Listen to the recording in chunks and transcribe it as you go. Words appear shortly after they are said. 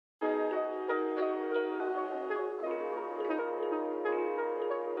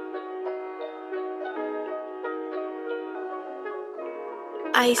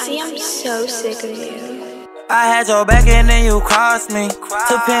Icey, I'm so sick of you. I had your back and then you crossed me.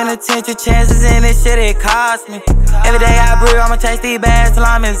 Took penitentiary chances and this shit it cost me. Every day I breathe, I'ma chase these bags till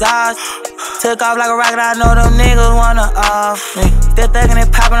I'm exhausted. Took off like a rocket, I know them niggas wanna off me. Still thuggin'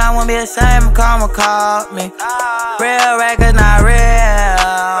 and poppin', I won't be ashamed, karma caught me. Real records not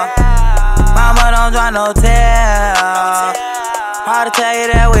real. Mama don't draw no tail. Hard to tell you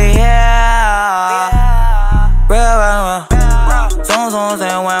that we here. Real. Zoom,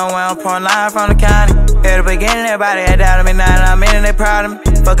 saying well, pouring line from the county. At the beginning, everybody had doubted me, now I'm in and they proud of me.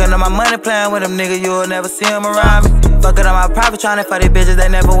 Fucking on my money, playing with them niggas, you'll never see them around me. Fucking on my profit, trying for these bitches, they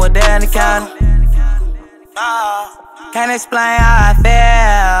never were there in the county. Can't explain how I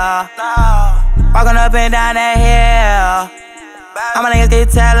feel. Walking up and down that hill. All my niggas keep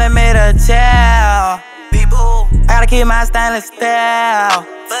telling me to chill. I gotta keep my stainless steel.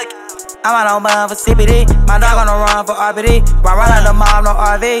 I'm out on bun for CPD. My dog on the run for RBD. Ride around like the mob, no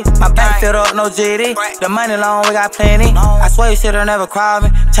RV. My bank filled up, no GD. The money long, we got plenty. I swear you should've never called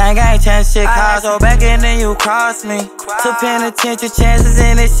me. Chain gang, chance shit cost. So back and then you crossed me. Took penitentiary chances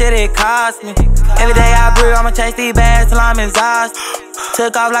and this shit it cost me. Every day I breathe, I'ma chase these bags till I'm exhausted.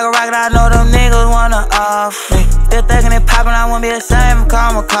 Took off like a rocket, I know them niggas wanna off me. Still thuggin' and poppin', I won't be ashamed,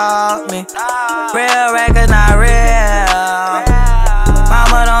 karma caught me. Real records not real.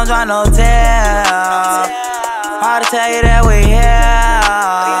 Mama don't draw no tail. Hard to tell you that we here.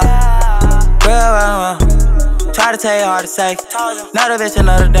 Real. Try to tell you, hard to say. Another bitch,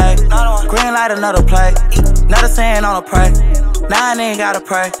 another day. Green light, another plate. Another saying on a pray. Now a nigga gotta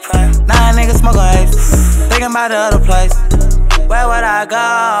pray. Now a nigga smoking haze. Thinking about the other place. Where would I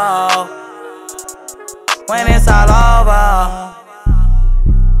go when it's all over?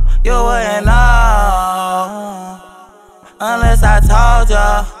 You wouldn't know unless I told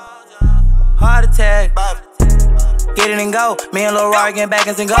ya. Heart attack, get it and go. Me and Lil Roy getting back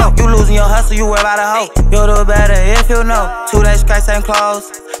and go. You losing your hustle, you worry about a hoe. You'll do better if you know. 2 days straight, same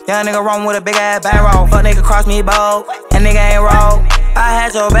clothes. Young nigga roam with a big ass bankroll. Fuck nigga cross me bold, and nigga ain't roll. I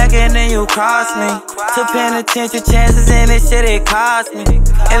had your back and then you crossed me. Took penitentiary chances and this shit it cost me.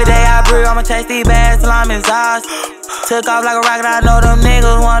 Every day I breathe, I'ma chase these bags till I'm exhausted. Took off like a rocket, I know them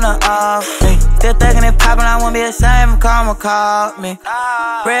niggas wanna off me. Still thuggin' and poppin', I won't be ashamed, karma caught me.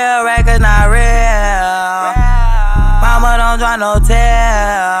 Real records not real. Mama don't draw no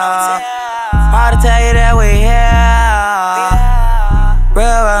tail. Hard to tell you that we here.